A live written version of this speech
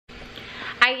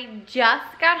I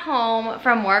just got home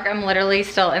from work. I'm literally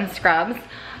still in scrubs.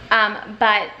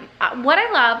 But what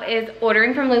I love is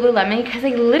ordering from Lululemon because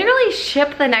they literally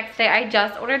ship the next day. I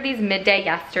just ordered these midday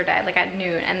yesterday, like at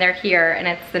noon, and they're here and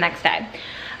it's the next day.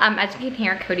 As you can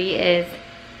hear, Cody is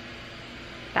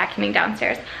vacuuming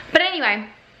downstairs. But anyway,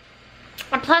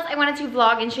 plus I wanted to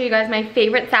vlog and show you guys my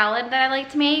favorite salad that I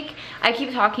like to make. I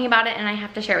keep talking about it and I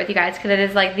have to share it with you guys because it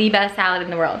is like the best salad in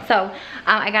the world. So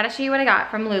I gotta show you what I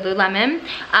got from Lululemon.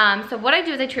 So what I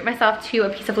do is I treat myself to a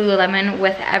piece of Lululemon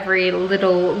with every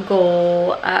little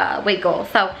goal, weight goal.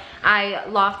 So I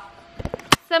lost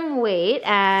some weight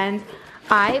and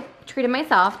I treated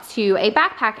myself to a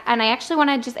backpack, and I actually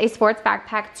wanted just a sports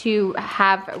backpack to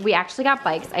have. We actually got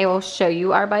bikes. I will show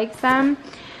you our bikes then.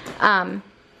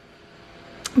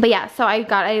 But yeah, so I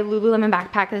got a Lululemon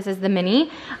backpack. This is the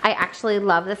mini. I actually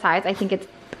love the size. I think it's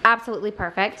absolutely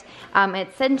perfect.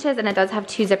 It cinches and it does have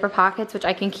 2 zipper pockets, which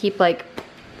I can keep like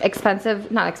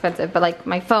not expensive, but like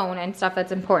my phone and stuff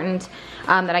that's important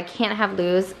that I can't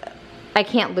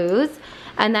lose.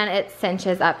 And then it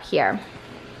cinches up here.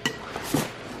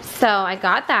 So I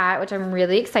got that, which I'm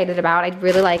really excited about. I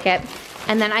really like it.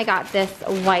 And then I got this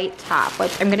white top,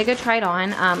 which I'm gonna go try it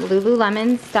on.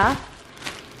 Lululemon stuff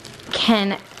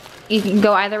you can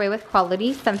go either way with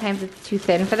quality. Sometimes it's too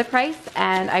thin for the price,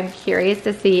 and I'm curious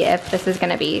to see if this is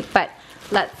gonna be, but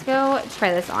let's go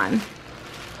try this on.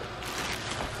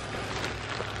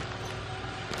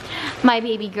 My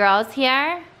baby girl's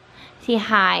here. Say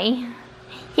hi.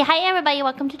 Say hi everybody,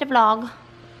 welcome to the vlog.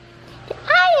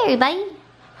 Hi everybody.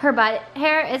 Her butt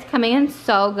hair is coming in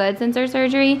so good since her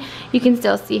surgery. You can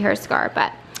still see her scar,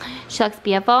 but she looks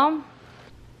beautiful.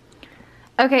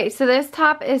 Okay, so this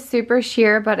top is super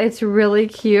sheer, but it's really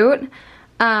cute.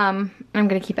 I'm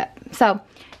gonna keep it. So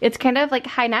it's kind of like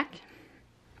high neck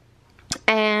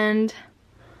and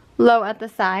low at the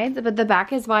sides, but the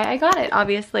back is why I got it,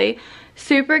 obviously.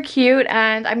 Super cute,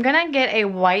 and I'm gonna get a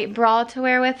white bra to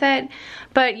wear with it,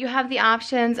 but you have the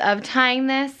options of tying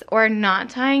this or not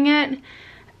tying it.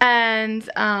 And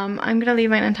I'm gonna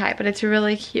leave mine untied, but it's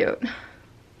really cute.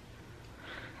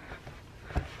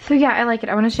 So yeah, I like it.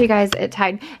 I wanna show you guys it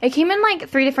tied. It came in like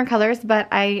 3 different colors, but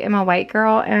I am a white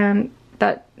girl and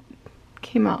that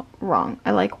came out wrong.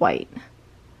 I like white,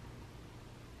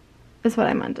 is what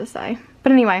I meant to say.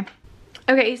 But anyway,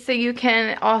 okay, so you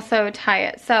can also tie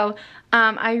it. So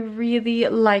I really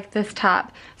like this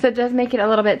top. So it does make it a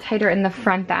little bit tighter in the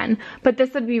front then. But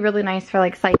this would be really nice for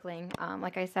like cycling,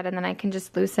 like I said, and then I can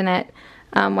just loosen it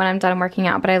when I'm done working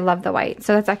out. But I love the white,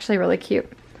 so that's actually really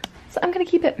cute. So I'm gonna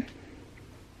keep it.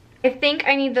 I think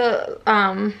I need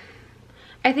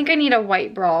a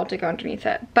white bra to go underneath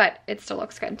it, but it still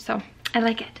looks good, so I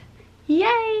like it.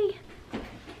 Yay!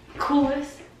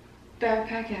 Coolest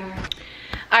backpack ever.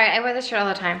 Alright, I wear this shirt all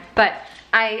the time, but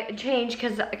I changed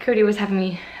because Cody was having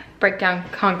me break down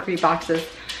concrete boxes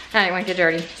and I went get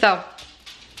dirty. So,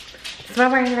 this is what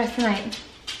I'm wearing the rest of the night.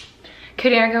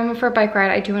 Cody and I are going for a bike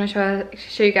ride. I do want to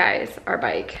show you guys our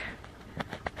bike.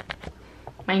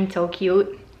 Mine's so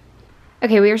cute.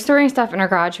 Okay, we are storing stuff in our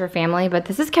garage for family, but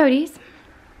this is Cody's.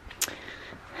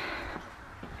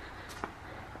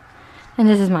 And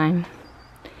this is mine.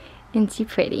 Isn't she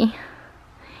pretty?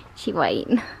 She white.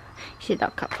 She's a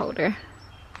cup holder.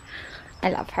 I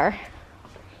love her.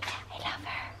 I love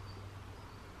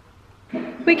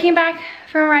her. We came back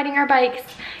from riding our bikes.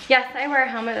 Yes, I wear a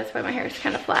helmet, that's why my hair is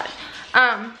kind of flat.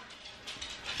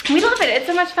 We love it, it's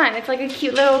so much fun. It's like a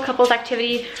cute little couples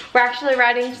activity. We're actually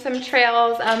riding some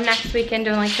trails next weekend,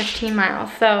 doing like 15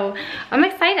 miles. So I'm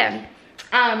excited.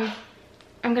 I'm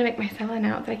gonna make my salad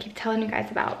now that I keep telling you guys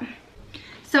about.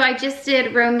 So I just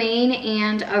did romaine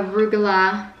and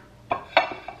arugula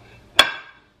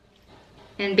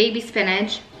and baby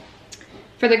spinach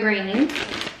for the greens.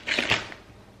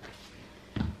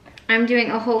 I'm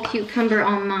doing a whole cucumber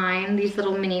on mine. These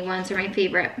little mini ones are my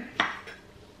favorite.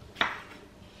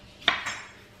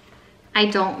 I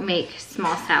don't make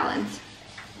small salads.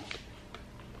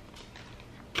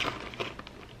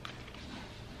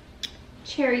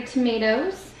 Cherry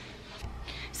tomatoes.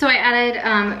 So I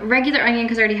added regular onion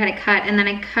because I already had it cut, and then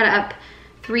I cut up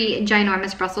 3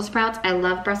 ginormous Brussels sprouts. I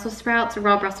love Brussels sprouts,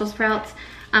 raw Brussels sprouts.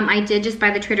 I did just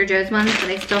buy the Trader Joe's ones, but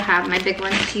I still have my big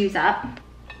ones to use up.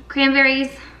 Cranberries.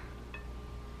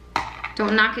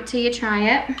 Don't knock it till you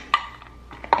try it.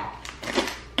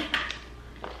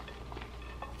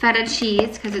 Feta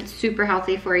cheese, because it's super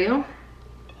healthy for you.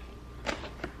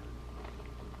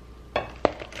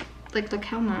 Like, look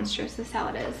how monstrous this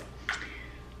salad is.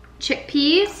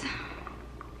 Chickpeas.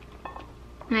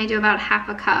 And I do about half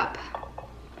a cup.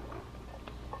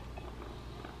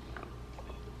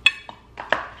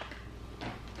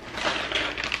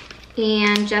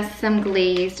 and just some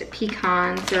glazed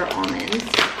pecans or almonds.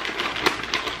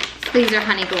 So these are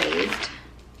honey glazed.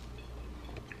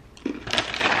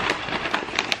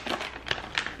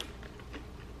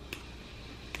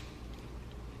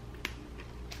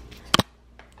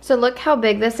 So look how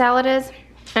big this salad is,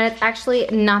 and it's actually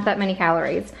not that many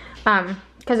calories.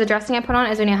 Because the dressing I put on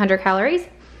is only 100 calories.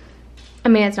 I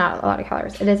mean, it's not a lot of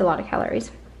calories. It is a lot of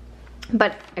calories.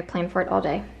 But I planned for it all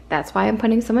day. That's why I'm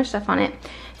putting so much stuff on it.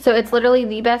 So it's literally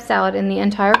the best salad in the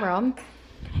entire world.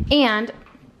 And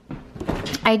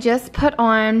I just put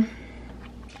on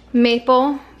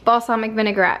maple balsamic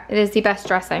vinaigrette. It is the best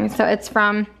dressing. So it's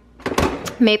from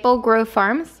Maple Grove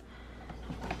Farms.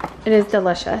 It is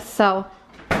delicious. So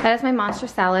that is my monster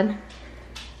salad.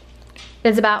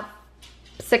 It's about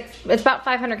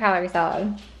 500 calorie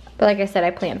salad. But like I said,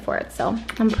 I planned for it, so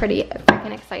I'm pretty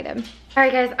freaking excited. All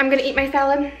right guys, I'm gonna eat my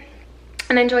salad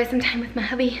and enjoy some time with my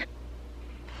hubby.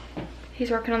 He's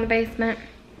working on the basement.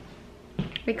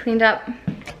 We cleaned up.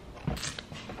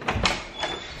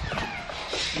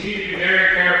 You need to be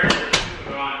very careful.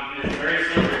 It's very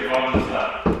slippery with all this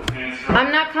stuff.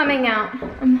 I'm not coming out.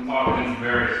 It's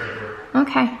very slippery.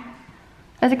 Okay.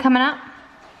 Is it coming up?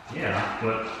 Yeah,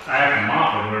 but I have to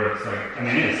mop it where it's like, I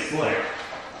mean, it's slick.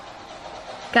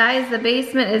 Guys, the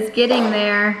basement is getting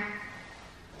there.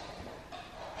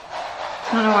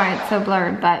 I don't know why it's so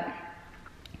blurred, but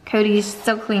Cody's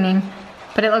still cleaning.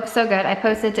 But it looks so good. I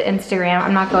posted to Instagram.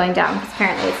 I'm not going down because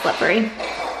apparently it's slippery.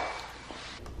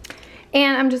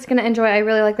 And I'm just gonna enjoy, I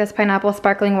really like this pineapple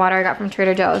sparkling water I got from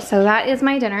Trader Joe's. So that is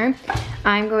my dinner.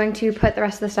 I'm going to put the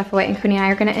rest of the stuff away and Cody and I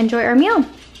are gonna enjoy our meal.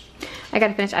 I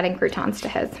gotta finish adding croutons to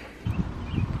his.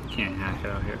 Can't hack it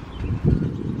out here.